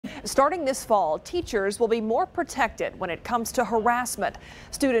Starting this fall, teachers will be more protected when it comes to harassment.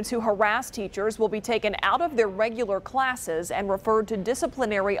 Students who harass teachers will be taken out of their regular classes and referred to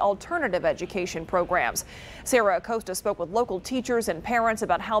disciplinary alternative education programs. Sarah Acosta spoke with local teachers and parents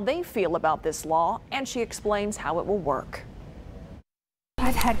about how they feel about this law, and she explains how it will work.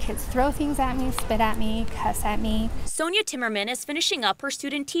 I've had kids throw things at me, spit at me, cuss at me. Sonia Timmerman is finishing up her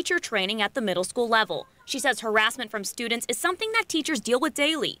student-teacher training at the middle school level. She says harassment from students is something that teachers deal with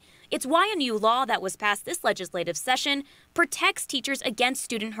daily. It's why a new law that was passed this legislative session protects teachers against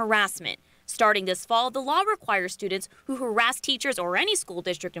student harassment. Starting this fall, the law requires students who harass teachers or any school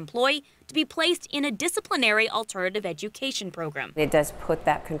district employee to be placed in a disciplinary alternative education program. It does put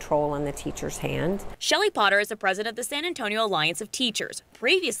that control in the teacher's hand. Shelley Potter is the president of the San Antonio Alliance of Teachers.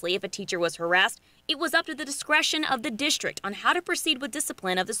 Previously, if a teacher was harassed, it was up to the discretion of the district on how to proceed with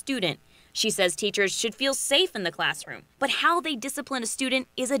discipline of the student. She says teachers should feel safe in the classroom, but how they discipline a student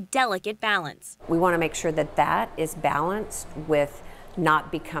is a delicate balance. We want to make sure that that is balanced with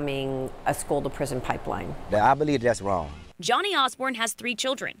not becoming a school-to-prison pipeline. I believe that's wrong. Johnny Osborne has 3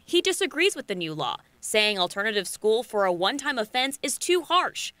 children. He disagrees with the new law, saying alternative school for a one-time offense is too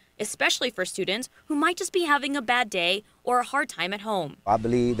harsh, especially for students who might just be having a bad day or a hard time at home. I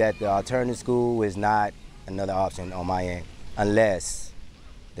believe that the alternative school is not another option on my end unless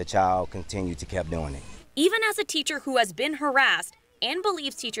the child continues to keep doing it. Even as a teacher who has been harassed and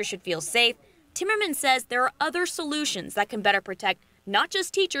believes teachers should feel safe, Timmerman says there are other solutions that can better protect not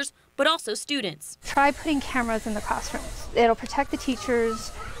just teachers, but also students. Try putting cameras in the classrooms. It'll protect the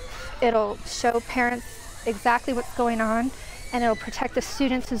teachers, it'll show parents exactly what's going on, and it'll protect the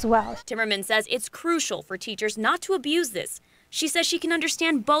students as well. Timmerman says it's crucial for teachers not to abuse this. She says she can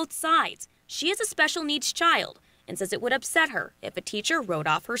understand both sides. She is a special needs child and says it would upset her if a teacher wrote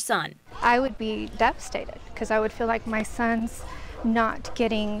off her son. I would be devastated because I would feel like my son's not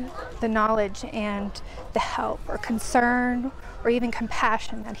getting the knowledge and the help or concern or even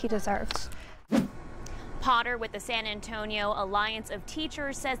compassion that he deserves. Potter with the San Antonio Alliance of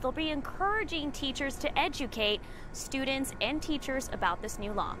Teachers says they'll be encouraging teachers to educate students and teachers about this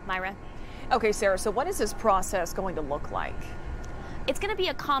new law. Myra? Okay, Sarah, so what is this process going to look like? It's going to be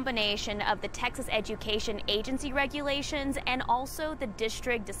a combination of the Texas Education Agency regulations and also the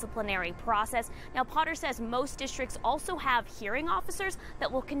district disciplinary process. Now, Potter says most districts also have hearing officers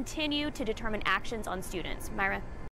that will continue to determine actions on students. Myra?